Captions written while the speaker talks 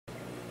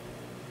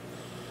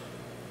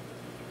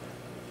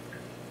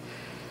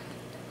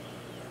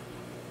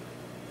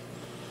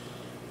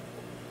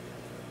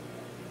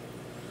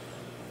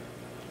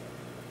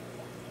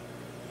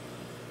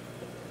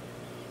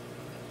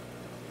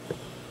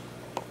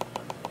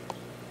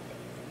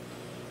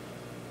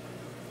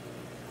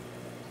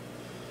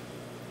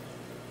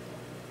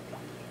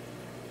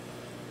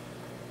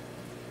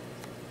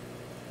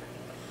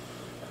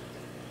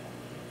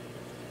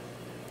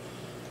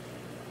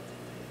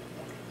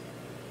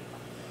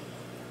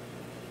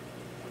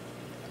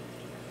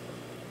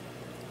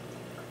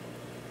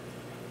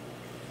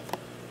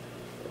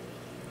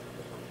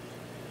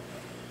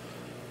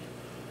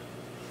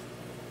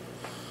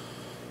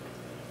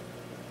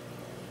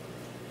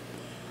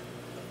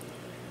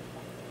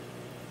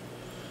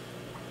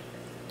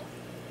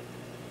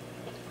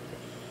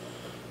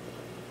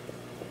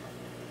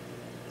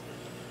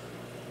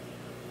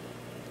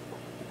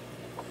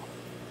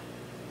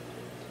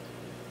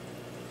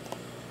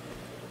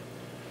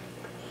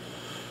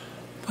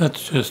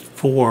That's just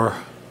 4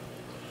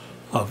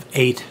 of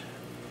 8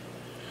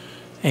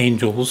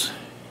 angels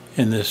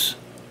in this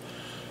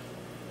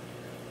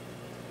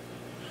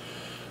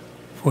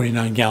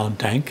 49-gallon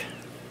tank.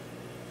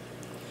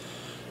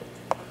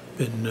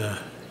 Been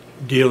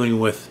dealing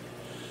with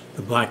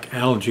the black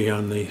algae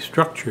on the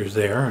structures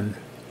there and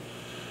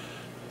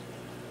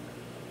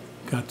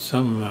got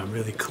some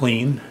really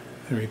clean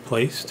and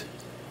replaced.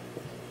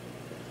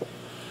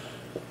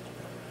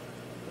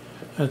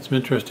 Had some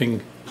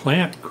interesting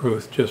plant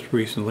growth just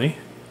recently.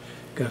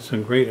 Got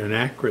some great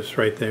anacris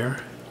right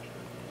there.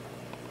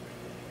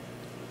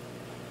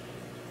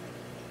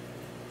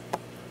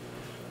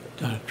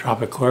 Done a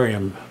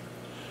tropicarium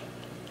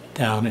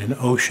down in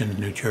Ocean,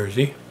 New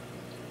Jersey.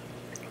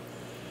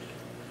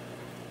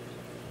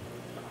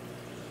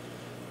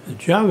 The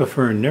Java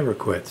fern never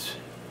quits.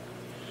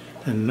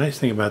 And the nice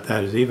thing about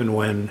that is even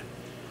when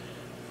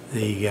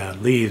the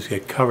leaves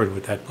get covered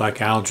with that black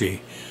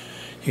algae,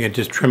 you can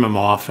just trim them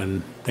off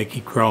and they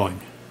keep growing.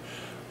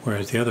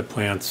 Whereas the other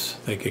plants,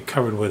 they get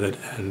covered with it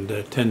and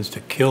it tends to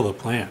kill the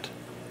plant.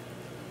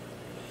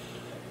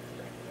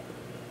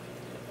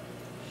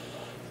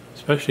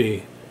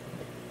 Especially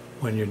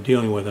when you're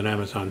dealing with an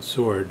Amazon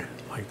sword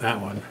like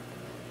that one.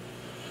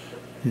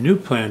 New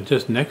plant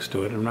just next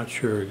to it, I'm not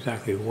sure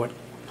exactly what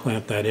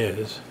plant that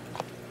is.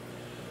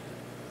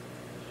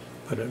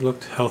 But it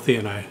looked healthy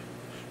and I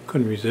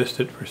couldn't resist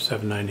it for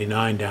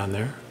 $7.99 down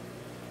there.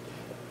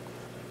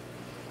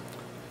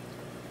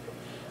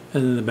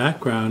 And in the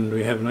background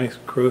we have a nice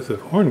growth of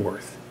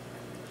hornworth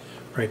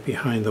right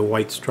behind the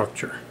white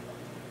structure.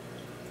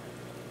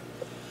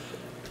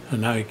 And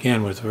now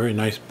again with a very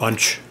nice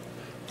bunch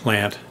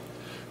plant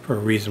for a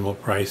reasonable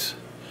price.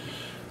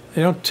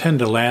 They don't tend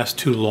to last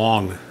too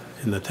long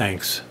in the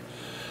tanks,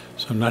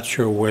 so I'm not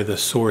sure where the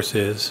source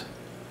is.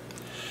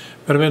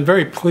 But I've been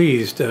very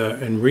pleased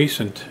in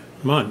recent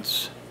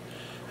months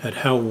at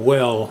how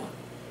well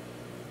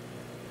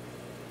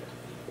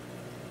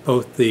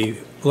both the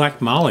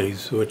black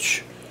mollies,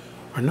 which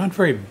are not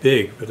very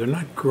big, but they're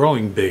not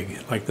growing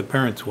big like the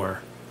parents were.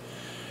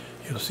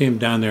 You'll see them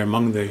down there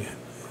among the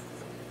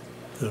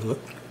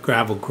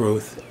gravel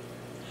growth.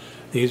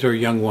 These are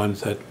young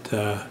ones that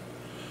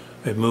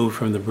have moved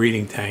from the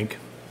breeding tank.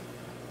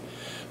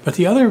 But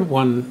the other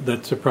one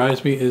that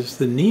surprised me is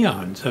the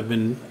neons have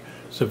been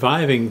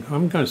surviving,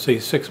 I'm going to say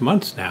 6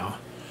 months now,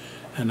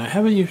 and I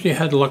haven't usually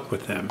had luck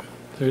with them.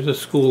 There's a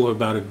school of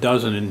about a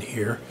dozen in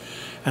here,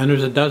 and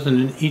there's a dozen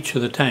in each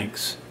of the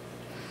tanks.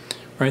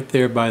 Right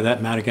there by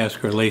that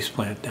Madagascar lace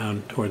plant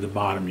down toward the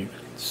bottom, you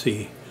can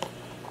see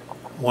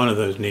one of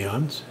those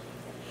neons.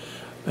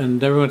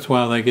 And every once in a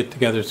while they get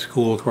together at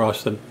school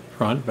across the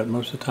front, but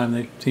most of the time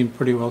they seem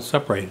pretty well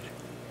separated.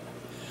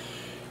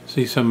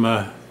 See some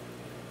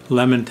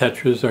lemon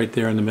tetras right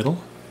there in the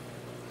middle.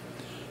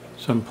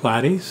 Some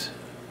platies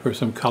for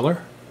some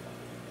color.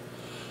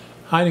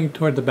 Hiding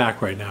toward the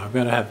back right now. I've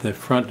got to have the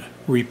front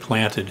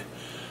replanted.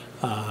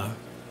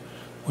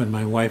 When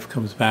my wife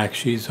comes back,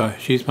 she's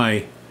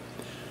my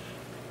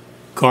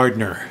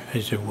gardener,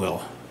 as you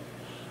will.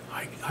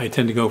 I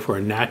tend to go for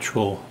a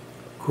natural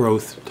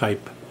growth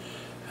type,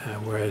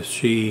 whereas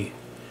she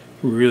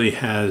really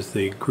has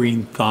the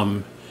green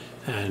thumb,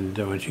 and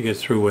when she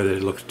gets through with it,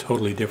 it looks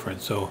totally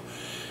different. So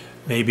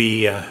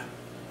maybe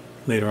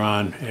later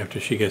on,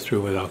 after she gets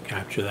through with it, I'll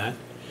capture that.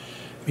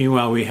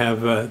 Meanwhile, we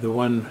have the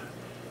one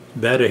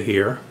betta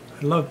here.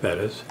 I love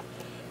bettas,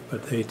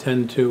 but they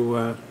tend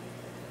to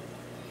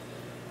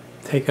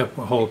take up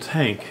a whole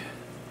tank.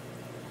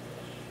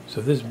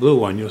 So this blue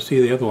one, you'll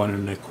see the other one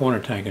in the corner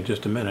tank in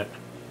just a minute.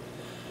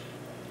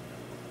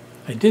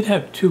 I did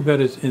have 2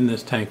 bettas in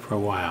this tank for a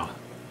while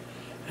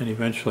and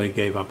eventually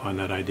gave up on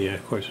that idea.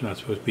 Of course, they're not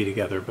supposed to be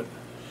together, but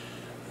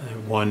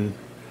one,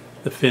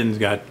 the fins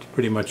got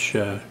pretty much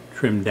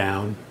trimmed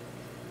down,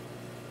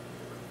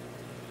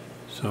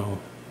 so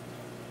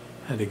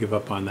I had to give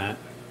up on that.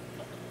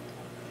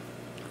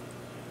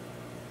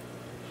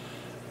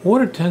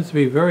 Water tends to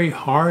be very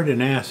hard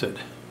and acid,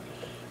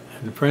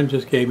 and a friend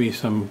just gave me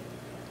some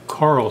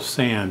coral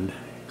sand,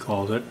 he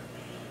calls it,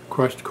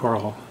 crushed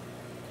coral,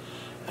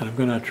 and I'm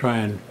going to try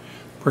and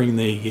bring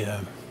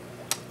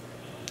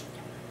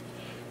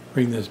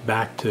this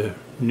back to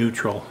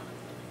neutral.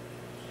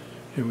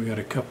 Here we got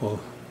a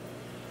couple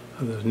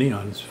of those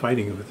neons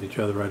fighting with each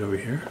other right over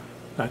here.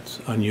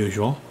 That's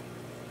unusual,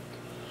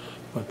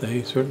 but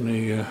they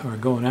certainly are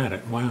going at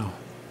it. Wow.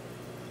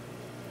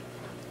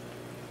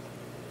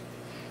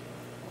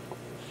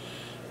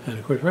 And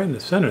of course right in the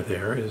center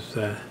there is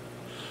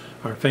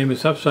our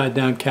famous upside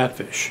down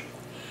catfish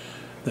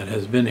that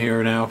has been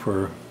here now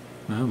for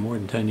more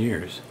than 10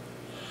 years.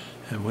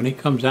 And when he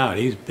comes out,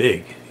 he's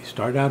big. He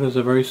started out as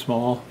a very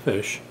small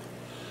fish.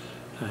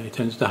 He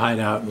tends to hide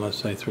out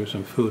unless I throw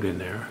some food in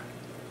there.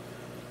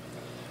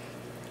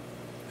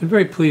 I'm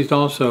very pleased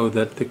also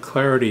that the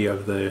clarity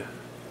of the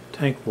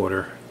tank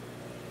water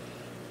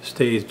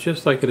stays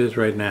just like it is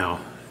right now.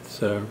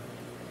 It's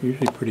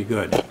usually pretty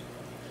good.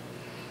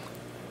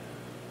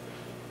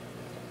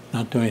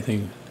 Not do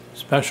anything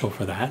special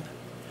for that.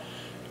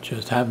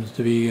 just happens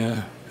to be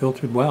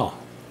filtered well.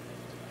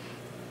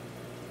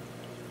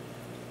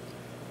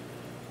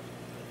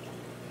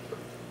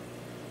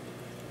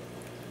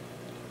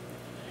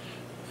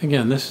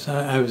 Again, this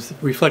I was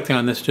reflecting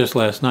on this just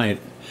last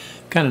night.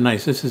 Kind of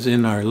nice. This is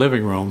in our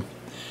living room,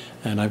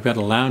 and I've got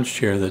a lounge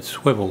chair that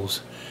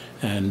swivels,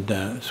 and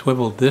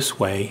swiveled this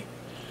way.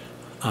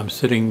 I'm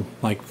sitting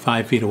like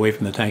 5 feet away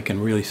from the tank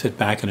and really sit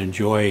back and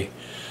enjoy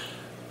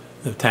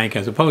the tank,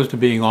 as opposed to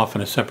being off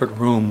in a separate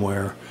room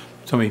where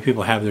so many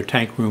people have their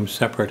tank rooms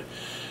separate,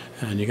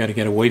 and you got to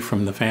get away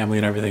from the family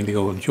and everything to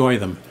go enjoy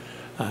them.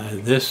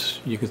 This,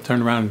 you can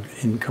turn around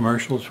in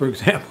commercials, for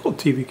example,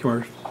 TV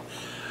commercials,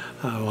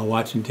 while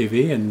watching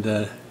TV, and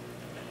there's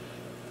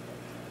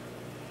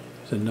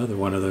another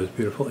one of those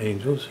beautiful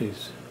angels.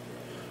 He's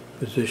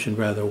positioned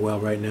rather well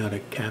right now to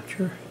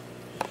capture.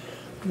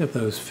 Look at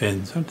those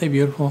fins, aren't they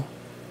beautiful?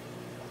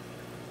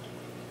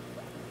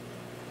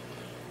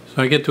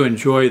 So I get to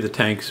enjoy the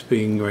tanks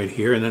being right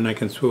here, and then I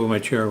can swivel my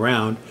chair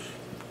around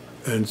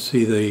and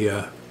see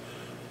the,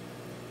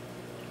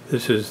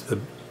 this is the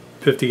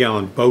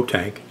 50-gallon bow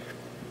tank.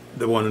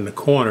 The one in the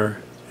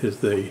corner is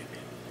the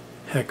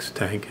hex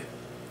tank.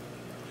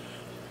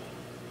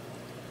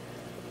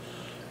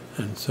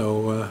 And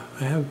so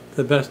I have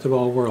the best of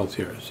all worlds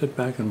here. I sit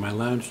back in my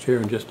lounge chair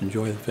and just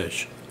enjoy the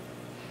fish.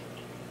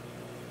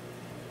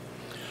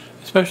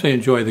 Especially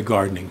enjoy the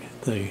gardening,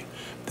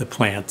 the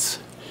plants.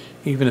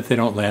 Even if they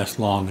don't last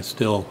long, it's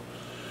still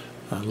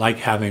like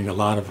having a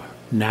lot of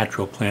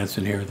natural plants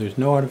in here. There's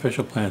no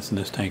artificial plants in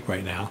this tank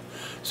right now.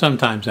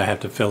 Sometimes I have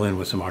to fill in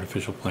with some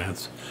artificial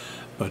plants,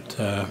 but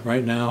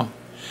right now,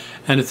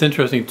 and it's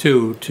interesting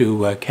too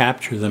to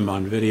capture them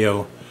on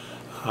video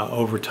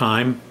over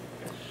time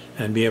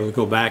and be able to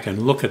go back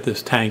and look at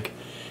this tank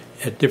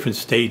at different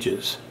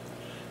stages.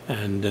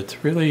 And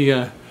it's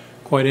really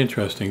quite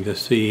interesting to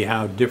see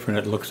how different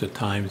it looks at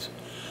times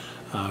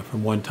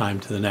from one time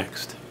to the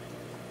next.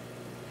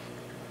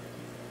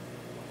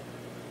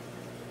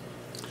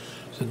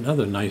 There's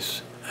another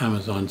nice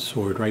Amazon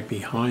sword right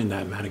behind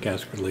that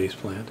Madagascar lace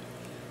plant.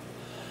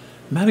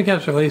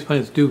 Madagascar lace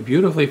plants do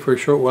beautifully for a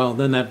short while,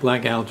 then that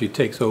black algae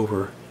takes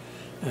over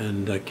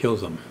and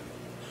kills them.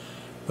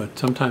 But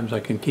sometimes I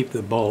can keep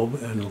the bulb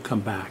and it'll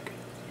come back.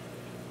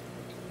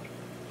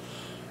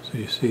 So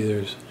you see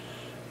there's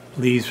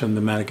leaves from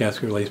the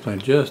Madagascar lace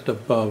plant just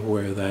above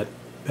where that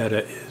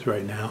betta is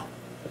right now.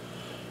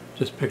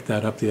 Just picked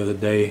that up the other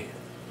day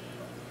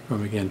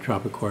from, again,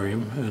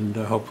 Tropiquarium, and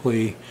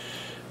hopefully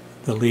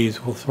the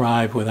leaves will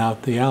thrive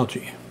without the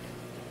algae.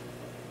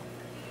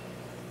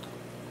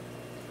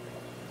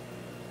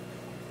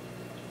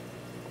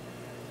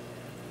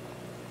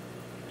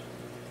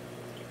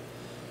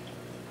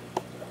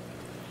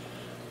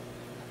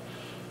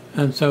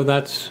 And so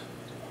that's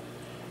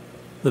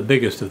the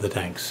biggest of the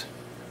tanks.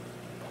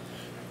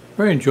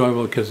 Very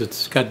enjoyable because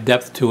it's got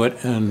depth to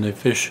it, and the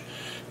fish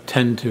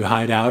tend to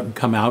hide out and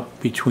come out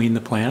between the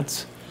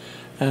plants.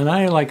 And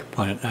I like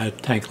a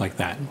tank like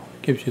that.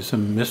 It gives you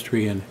some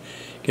mystery and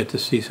get to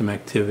see some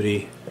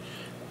activity.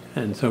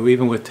 And so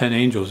even with 10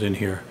 angels in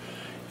here,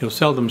 you'll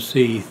seldom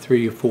see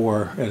 3 or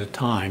 4 at a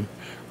time.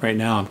 Right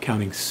now I'm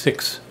counting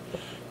 6,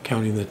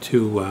 counting the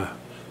 2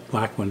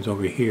 black ones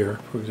over here,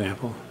 for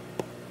example.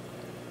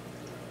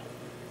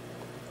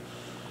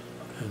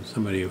 And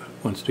somebody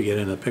wants to get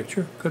in the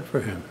picture, good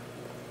for him.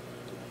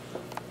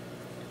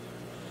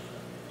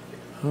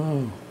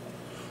 Oh,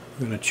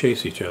 we're going to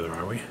chase each other,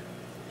 are we?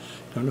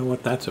 Don't know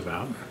what that's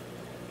about.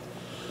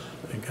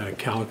 I got a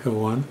calico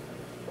one.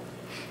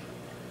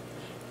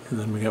 And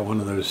then we got one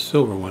of those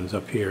silver ones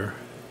up here.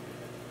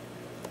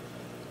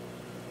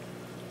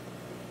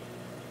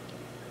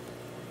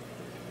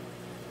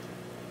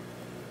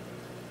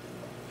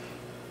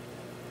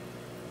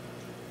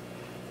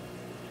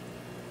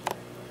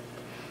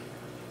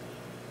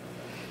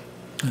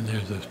 And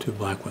there's those 2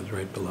 black ones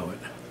right below it.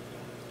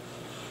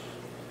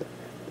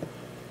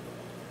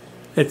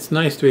 It's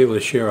nice to be able to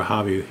share a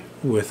hobby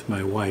with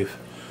my wife,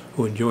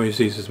 who enjoys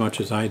these as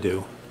much as I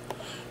do,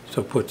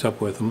 so puts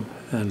up with them.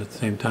 And at the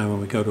same time,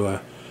 when we go to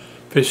a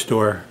fish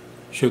store,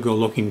 she'll go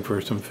looking for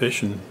some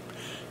fish and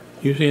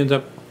usually ends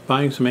up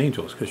buying some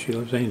angels because she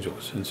loves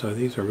angels. And so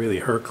these are really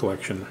her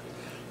collection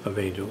of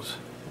angels.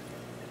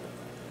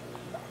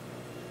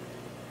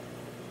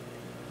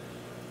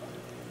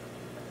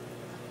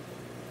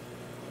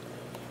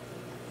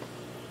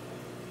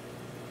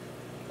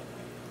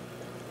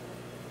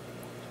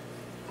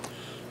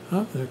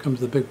 Oh, there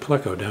comes the big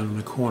pleco down in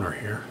the corner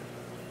here.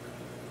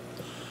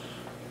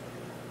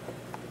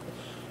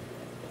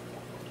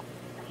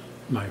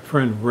 My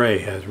friend Ray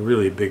has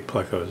really big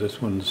plecos.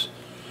 This one's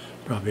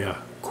probably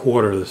a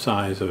quarter the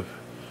size of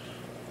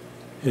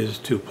his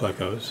 2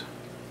 plecos.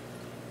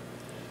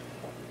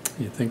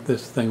 You'd think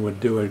this thing would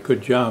do a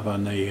good job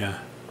on the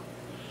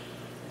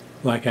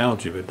black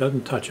algae, but it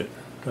doesn't touch it.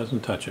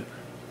 Doesn't touch it.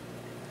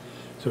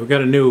 So we've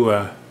got a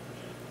new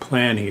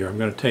plan here. I'm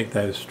going to take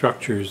those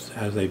structures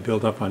as they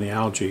build up on the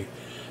algae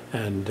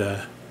and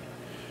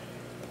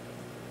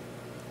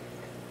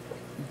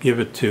give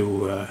it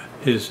to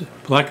his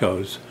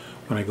plecos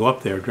when I go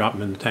up there, drop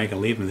them in the tank and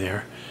leave them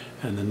there,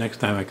 and the next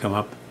time I come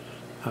up,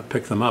 I'll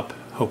pick them up,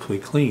 hopefully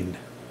cleaned.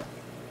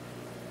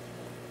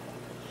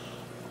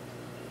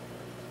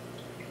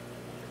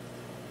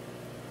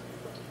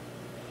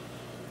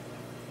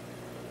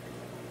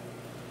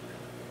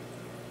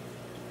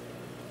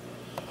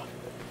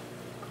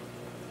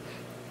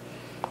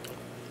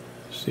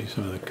 See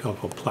some of the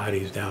colorful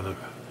platies down the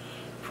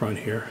front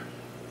here.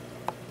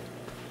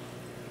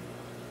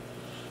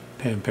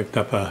 Pam picked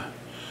up a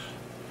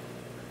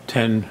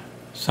 10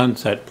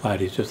 sunset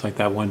platies, just like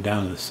that one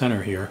down in the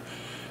center here.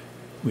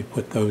 We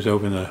put those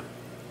over in the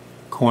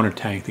corner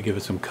tank to give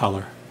it some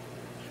color.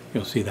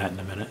 You'll see that in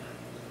a minute.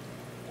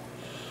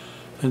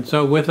 And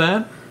so with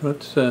that,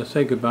 let's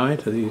say goodbye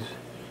to these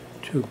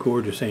two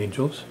gorgeous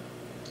angels.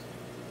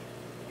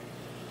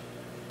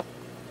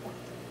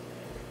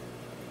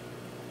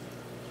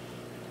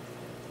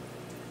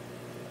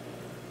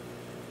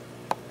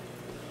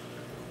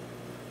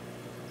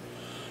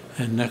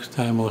 And next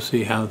time we'll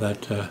see how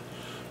that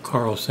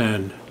coral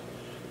sand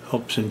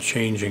helps in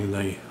changing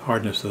the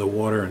hardness of the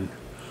water and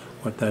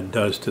what that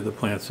does to the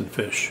plants and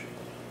fish.